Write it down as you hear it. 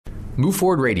Move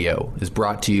Forward Radio is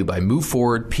brought to you by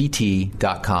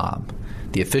MoveForwardPT.com,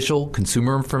 the official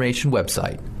consumer information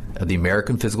website of the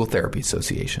American Physical Therapy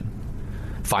Association.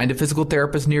 Find a physical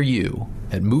therapist near you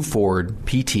at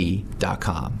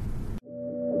MoveForwardPT.com.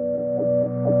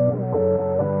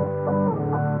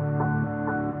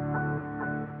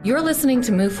 You're listening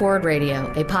to Move Forward Radio,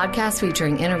 a podcast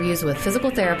featuring interviews with physical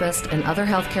therapists and other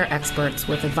healthcare experts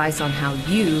with advice on how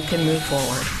you can move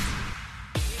forward.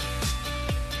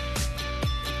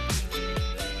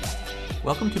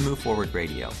 Welcome to Move Forward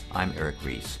Radio. I'm Eric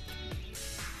Reese.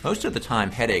 Most of the time,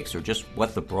 headaches are just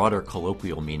what the broader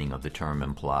colloquial meaning of the term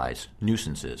implies,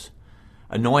 nuisances.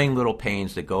 Annoying little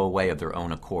pains that go away of their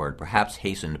own accord, perhaps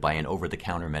hastened by an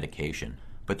over-the-counter medication.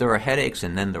 But there are headaches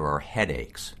and then there are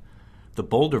headaches. The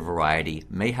bolder variety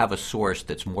may have a source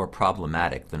that's more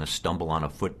problematic than a stumble on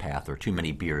a footpath or too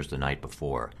many beers the night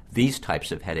before. These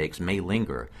types of headaches may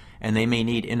linger, and they may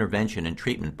need intervention and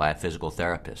treatment by a physical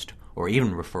therapist, or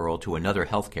even referral to another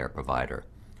healthcare provider.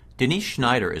 Denise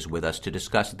Schneider is with us to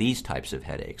discuss these types of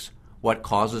headaches, what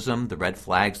causes them, the red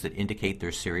flags that indicate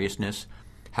their seriousness,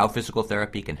 how physical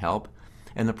therapy can help,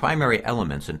 and the primary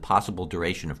elements and possible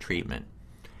duration of treatment.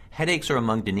 Headaches are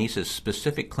among Denise's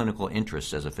specific clinical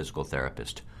interests as a physical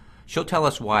therapist. She'll tell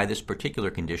us why this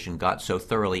particular condition got so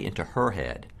thoroughly into her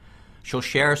head. She'll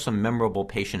share some memorable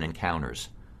patient encounters.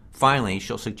 Finally,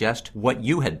 she'll suggest what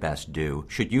you had best do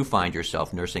should you find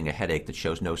yourself nursing a headache that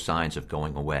shows no signs of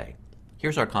going away.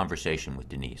 Here's our conversation with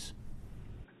Denise.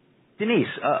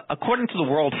 Denise, according to the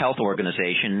World Health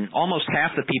Organization, almost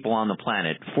half the people on the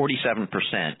planet, 47%,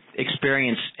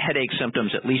 experience headache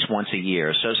symptoms at least once a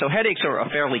year. So headaches are a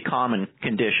fairly common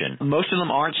condition. Most of them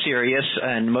aren't serious,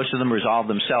 and most of them resolve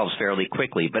themselves fairly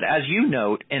quickly. But as you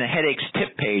note, in a headaches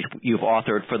tip page you've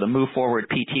authored for the Move Forward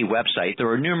PT website, there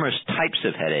are numerous types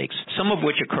of headaches, some of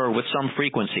which occur with some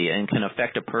frequency and can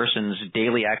affect a person's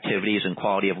daily activities and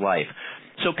quality of life.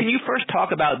 So can you first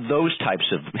talk about those types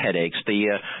of headaches,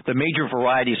 the major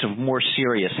varieties of more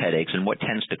serious headaches and what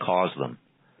tends to cause them?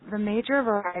 The major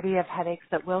variety of headaches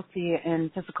that we'll see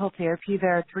in physical therapy,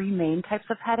 there are three main types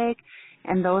of headache,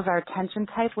 and those are tension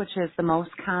type, which is the most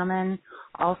common,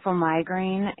 also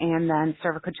migraine, and then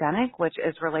cervicogenic, which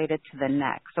is related to the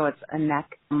neck. So it's a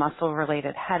neck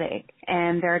muscle-related headache.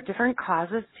 And there are different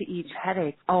causes to each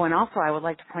headache. Oh, and also I would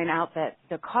like to point out that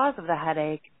the cause of the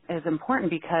headache is important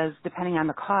because depending on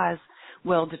the cause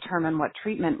will determine what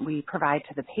treatment we provide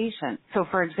to the patient. So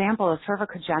for example, a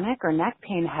cervicogenic or neck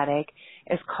pain headache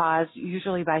is caused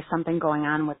usually by something going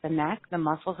on with the neck, the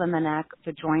muscles in the neck,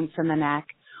 the joints in the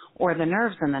neck, or the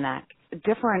nerves in the neck.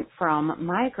 Different from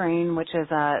migraine, which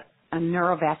is a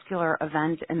neurovascular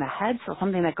event in the head, so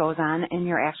something that goes on in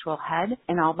your actual head.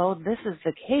 And although this is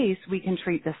the case, we can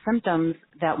treat the symptoms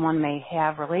that one may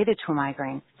have related to a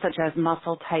migraine, such as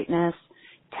muscle tightness,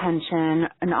 tension,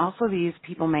 and also these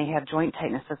people may have joint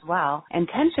tightness as well. And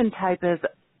tension type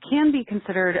can be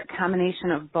considered a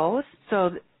combination of both.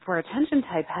 So for a tension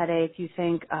type headache, you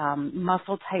think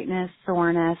muscle tightness,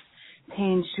 soreness,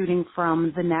 pain shooting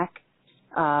from the neck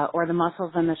or the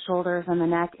muscles in the shoulders and the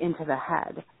neck into the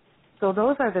head. So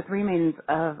those are the three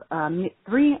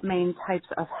main types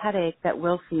of headache that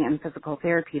we'll see in physical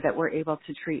therapy that we're able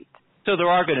to treat. So there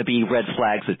are going to be red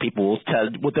flags that people will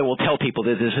tell people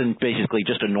that this isn't basically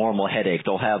just a normal headache.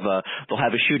 They'll have a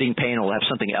shooting pain, or they'll have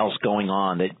something else going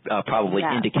on that probably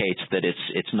indicates that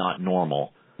it's not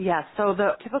normal. Yes, so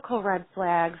the typical red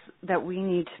flags that we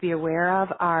need to be aware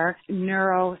of are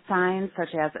neuro signs,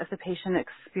 such as if the patient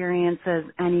experiences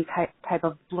any type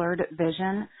of blurred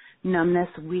vision, numbness,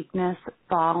 weakness,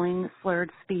 falling,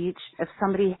 slurred speech. If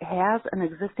somebody has an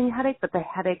existing headache, but the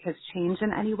headache has changed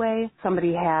in any way,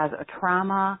 somebody has a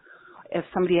trauma, if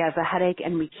somebody has a headache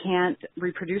and we can't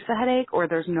reproduce a headache or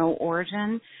there's no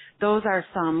origin, those are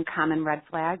some common red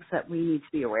flags that we need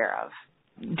to be aware of.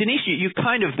 Denise, you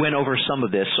kind of went over some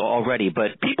of this already,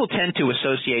 but people tend to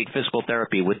associate physical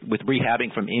therapy with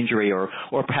rehabbing from injury or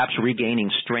perhaps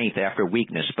regaining strength after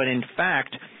weakness. But in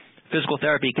fact, physical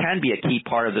therapy can be a key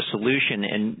part of the solution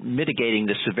in mitigating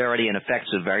the severity and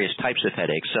effects of various types of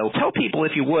headaches. So tell people,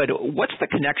 if you would, what's the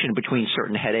connection between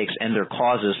certain headaches and their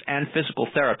causes and physical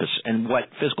therapists, and what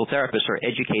physical therapists are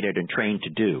educated and trained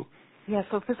to do? Yeah,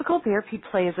 so physical therapy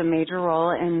plays a major role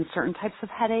in certain types of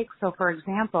headaches. So, for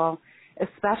example,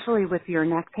 especially with your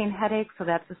neck pain headache, so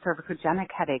that's a cervicogenic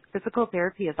headache, physical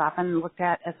therapy is often looked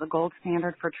at as the gold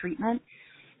standard for treatment.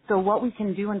 So what we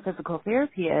can do in physical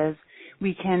therapy is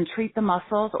we can treat the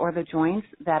muscles or the joints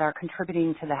that are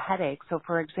contributing to the headache. So,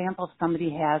 for example, if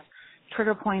somebody has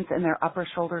trigger points in their upper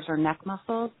shoulders or neck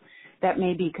muscles, that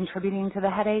may be contributing to the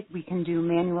headache. We can do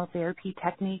manual therapy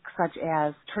techniques such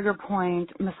as trigger point,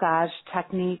 massage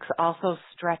techniques, also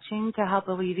stretching to help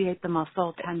alleviate the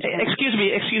muscle tension. Excuse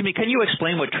me. Can you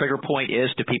explain what trigger point is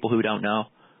to people who don't know?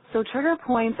 So trigger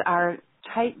points are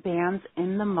tight bands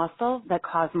in the muscle that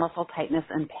cause muscle tightness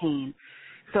and pain.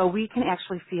 So we can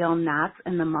actually feel knots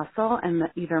in the muscle and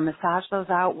either massage those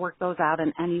out, work those out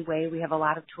in any way. We have a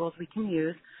lot of tools we can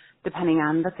use depending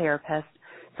on the therapist.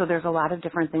 So there's a lot of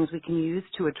different things we can use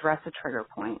to address a trigger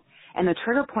point. And the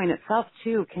trigger point itself,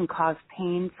 too, can cause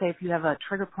pain. Say if you have a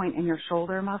trigger point in your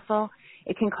shoulder muscle,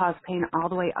 it can cause pain all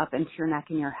the way up into your neck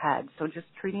and your head. So just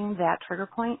treating that trigger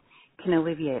point can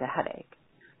alleviate a headache.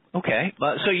 Okay.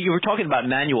 So you were talking about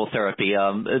manual therapy.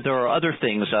 There are other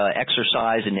things,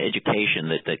 exercise and education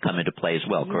that come into play as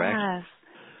well, correct? Yes,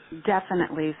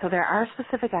 definitely. So there are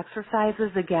specific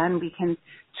exercises. Again, we can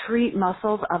treat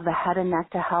muscles of the head and neck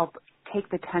to help take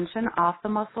the tension off the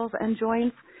muscles and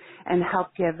joints and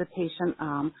help give the patient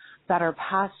better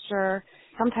posture.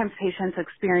 Sometimes patients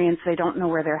experience they don't know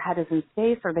where their head is in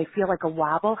space, or they feel like a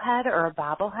wobble head or a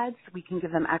bobblehead. So we can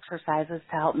give them exercises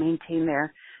to help maintain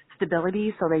their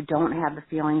stability so they don't have the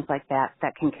feelings like that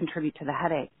can contribute to the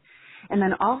headache. And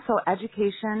then also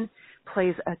education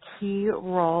plays a key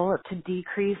role to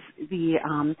decrease the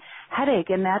headache,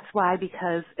 and that's why,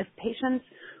 because if patients,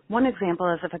 one example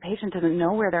is if a patient doesn't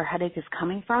know where their headache is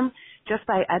coming from, just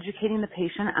by educating the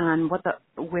patient on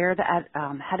where the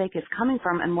headache is coming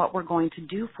from and what we're going to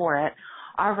do for it,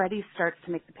 already starts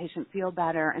to make the patient feel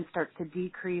better and starts to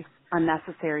decrease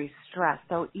unnecessary stress.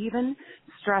 So even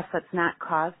stress that's not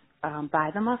caused by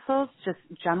the muscles, just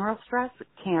general stress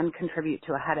can contribute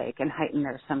to a headache and heighten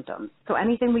their symptoms. So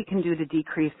anything we can do to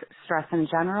decrease stress in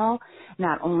general,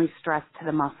 not only stress to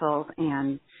the muscles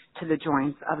and to the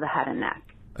joints of the head and neck.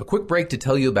 A quick break to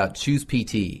tell you about Choose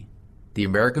PT, the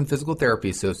American Physical Therapy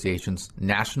Association's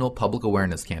national public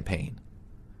awareness campaign.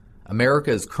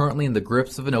 America is currently in the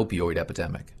grips of an opioid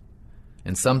epidemic.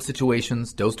 In some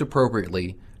situations, dosed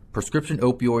appropriately, prescription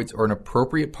opioids are an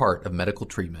appropriate part of medical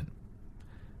treatment.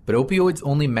 But opioids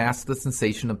only mask the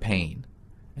sensation of pain,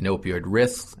 and opioid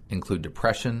risks include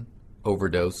depression,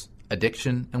 overdose,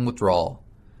 addiction, and withdrawal.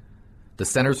 The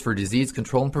Centers for Disease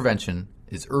Control and Prevention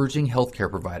is urging healthcare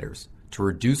providers to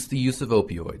reduce the use of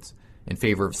opioids in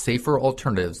favor of safer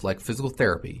alternatives like physical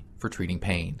therapy for treating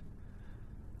pain.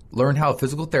 Learn how a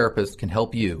physical therapist can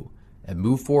help you at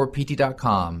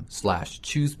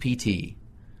moveforwardpt.com/choosept.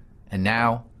 And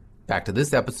now, back to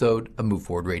this episode of Move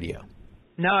Forward Radio.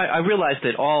 Now, I realize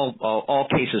that all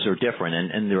cases are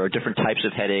different, and there are different types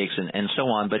of headaches and so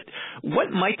on, but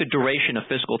what might the duration of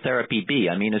physical therapy be?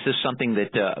 I mean, is this something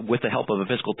that, with the help of a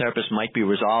physical therapist, might be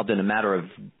resolved in a matter of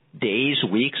days,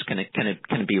 weeks? Can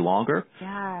it be longer?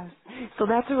 Yes. So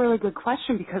that's a really good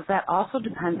question, because that also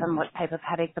depends on what type of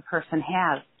headache the person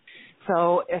has.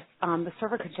 So if the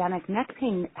cervicogenic neck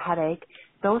pain headache,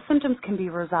 those symptoms can be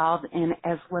resolved in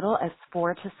as little as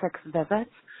 4 to 6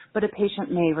 visits, but a patient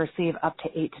may receive up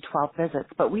to 8 to 12 visits.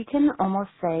 But we can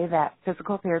almost say that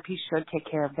physical therapy should take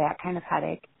care of that kind of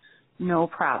headache, no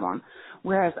problem.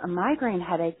 Whereas a migraine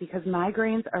headache, because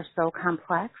migraines are so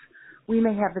complex, we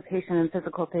may have the patient in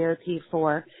physical therapy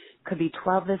for, could be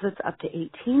 12 visits up to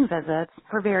 18 visits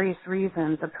for various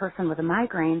reasons. A person with a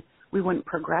migraine, we wouldn't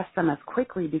progress them as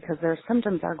quickly because their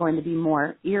symptoms are going to be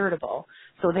more irritable,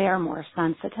 so they are more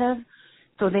sensitive.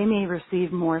 So they may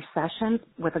receive more sessions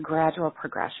with a gradual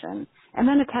progression. And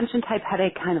then a tension-type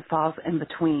headache kind of falls in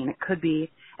between. It could be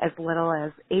as little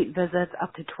as 8 visits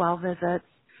up to 12 visits.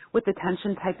 With the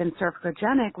tension-type and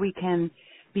cervicogenic, we can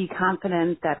be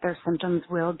confident that their symptoms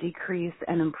will decrease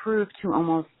and improve to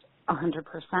almost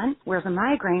 100%, whereas a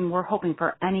migraine, we're hoping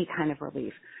for any kind of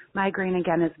relief. Migraine,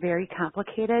 again, is very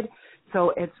complicated,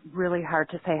 so it's really hard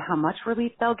to say how much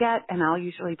relief they'll get, and I'll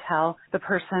usually tell the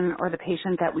person or the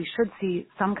patient that we should see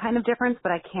some kind of difference,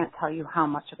 but I can't tell you how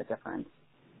much of a difference.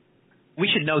 We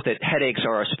should note that headaches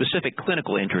are a specific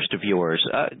clinical interest of yours.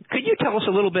 Could you tell us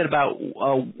a little bit about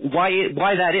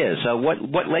why that is?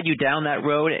 What led you down that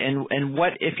road, and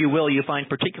what, if you will, you find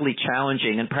particularly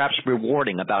challenging and perhaps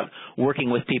rewarding about working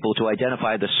with people to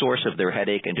identify the source of their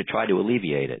headache and to try to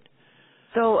alleviate it?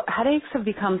 So headaches have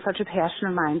become such a passion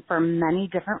of mine for many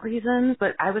different reasons,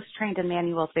 but I was trained in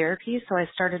manual therapy, so I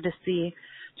started to see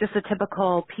just a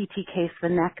typical PT case, the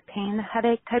neck pain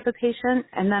headache type of patient.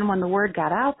 And then when the word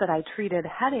got out that I treated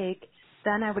headache,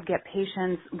 then I would get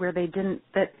patients where they didn't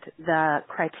fit the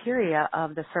criteria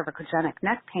of the cervicogenic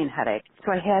neck pain headache.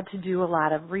 So I had to do a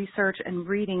lot of research and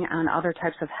reading on other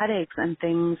types of headaches and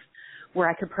things where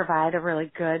I could provide a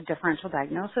really good differential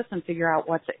diagnosis and figure out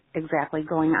what's exactly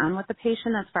going on with the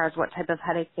patient as far as what type of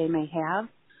headache they may have.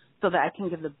 so that I can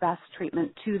give the best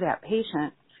treatment to that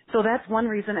patient. So that's one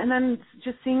reason. And then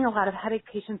just seeing a lot of headache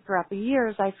patients throughout the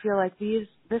years, I feel like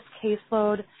this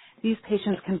caseload, these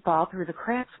patients can fall through the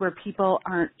cracks where people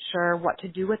aren't sure what to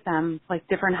do with them. Like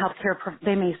different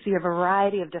they may see a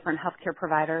variety of different healthcare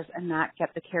providers and not get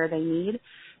the care they need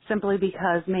simply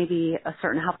because maybe a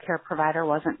certain healthcare provider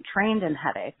wasn't trained in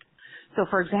headache. So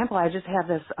for example, I just have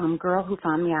this girl who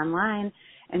found me online,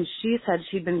 and she said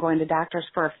she'd been going to doctors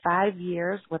for 5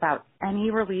 years without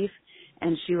any relief,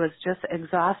 and she was just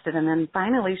exhausted. And then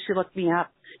finally she looked me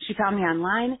up. She found me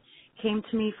online, came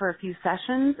to me for a few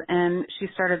sessions, and she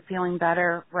started feeling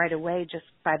better right away just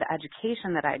by the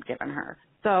education that I'd given her.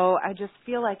 So I just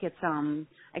feel like it's,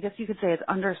 I guess you could say it's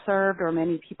underserved, or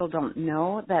many people don't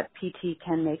know that PT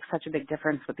can make such a big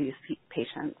difference with these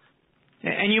patients.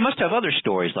 And you must have other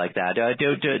stories like that.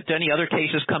 Do any other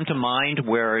cases come to mind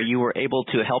where you were able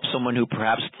to help someone who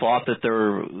perhaps thought that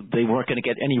they weren't going to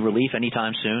get any relief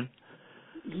anytime soon?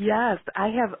 Yes, I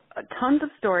have tons of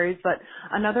stories, but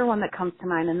another one that comes to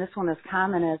mind, and this one is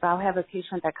common, is I'll have a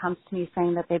patient that comes to me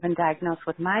saying that they've been diagnosed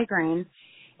with migraine,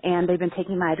 and they've been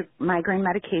taking migraine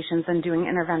medications and doing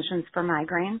interventions for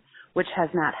migraine, which has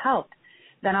not helped.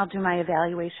 Then I'll do my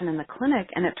evaluation in the clinic,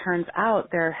 and it turns out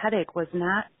their headache was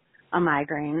not a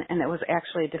migraine, and it was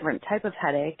actually a different type of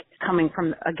headache coming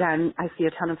from, again, I see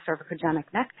a ton of cervicogenic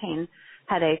neck pain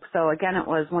headache. So again, it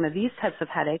was one of these types of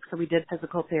headaches. So we did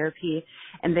physical therapy,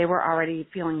 and they were already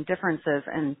feeling differences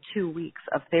in 2 weeks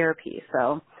of therapy.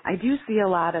 So I do see a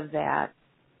lot of that,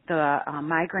 the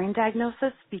migraine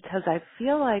diagnosis, because I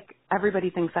feel like everybody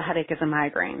thinks a headache is a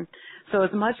migraine. So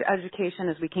as much education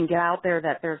as we can get out there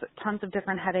that there's tons of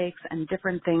different headaches and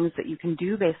different things that you can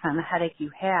do based on the headache you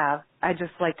have, I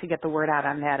just like to get the word out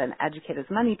on that and educate as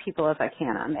many people as I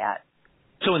can on that.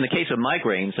 So in the case of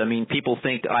migraines, I mean, people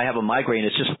think I have a migraine.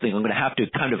 It's just something I'm going to have to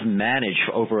kind of manage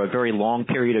over a very long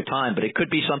period of time, but it could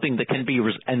be something that can be,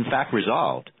 in fact,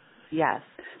 resolved. Yes.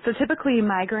 So typically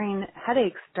migraine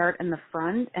headaches start in the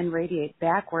front and radiate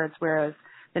backwards, whereas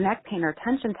the neck pain or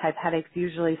tension type headaches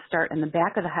usually start in the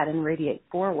back of the head and radiate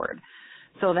forward.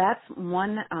 So that's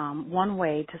one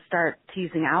way to start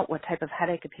teasing out what type of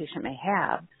headache a patient may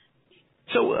have.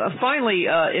 So finally,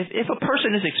 if a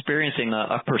person is experiencing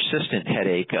a persistent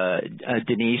headache,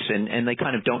 Denise, and they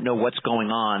kind of don't know what's going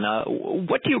on,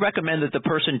 what do you recommend that the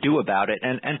person do about it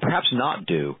and perhaps not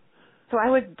do? So I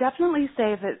would definitely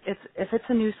say if it's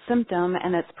a new symptom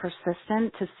and it's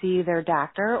persistent, to see their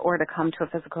doctor or to come to a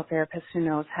physical therapist who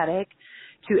knows headache,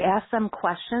 to ask them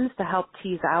questions to help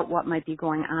tease out what might be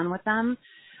going on with them.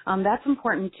 That's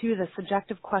important too. The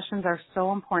subjective questions are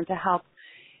so important to help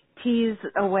tease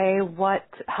away what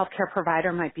healthcare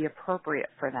provider might be appropriate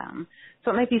for them. So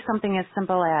it might be something as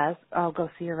simple as, oh, go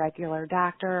see your regular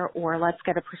doctor, or let's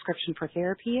get a prescription for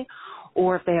therapy.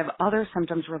 Or if they have other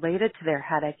symptoms related to their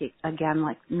headache, again,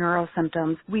 like neuro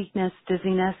symptoms, weakness,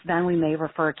 dizziness, then we may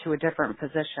refer to a different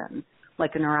physician,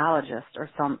 like a neurologist or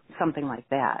something like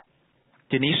that.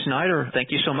 Denise Snyder, thank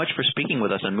you so much for speaking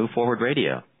with us on Move Forward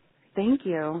Radio. Thank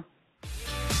you.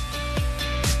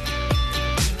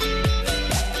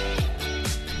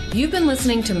 You've been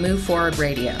listening to Move Forward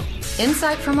Radio.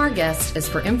 Insight from our guests is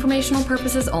for informational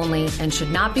purposes only and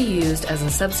should not be used as a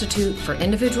substitute for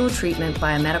individual treatment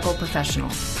by a medical professional.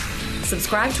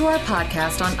 Subscribe to our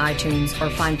podcast on iTunes or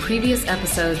find previous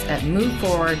episodes at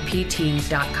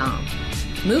moveforwardpt.com.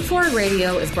 Move Forward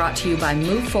Radio is brought to you by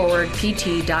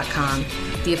moveforwardpt.com,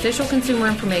 the official consumer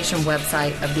information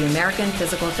website of the American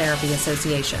Physical Therapy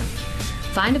Association.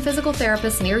 Find a physical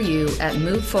therapist near you at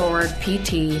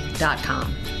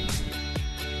moveforwardpt.com.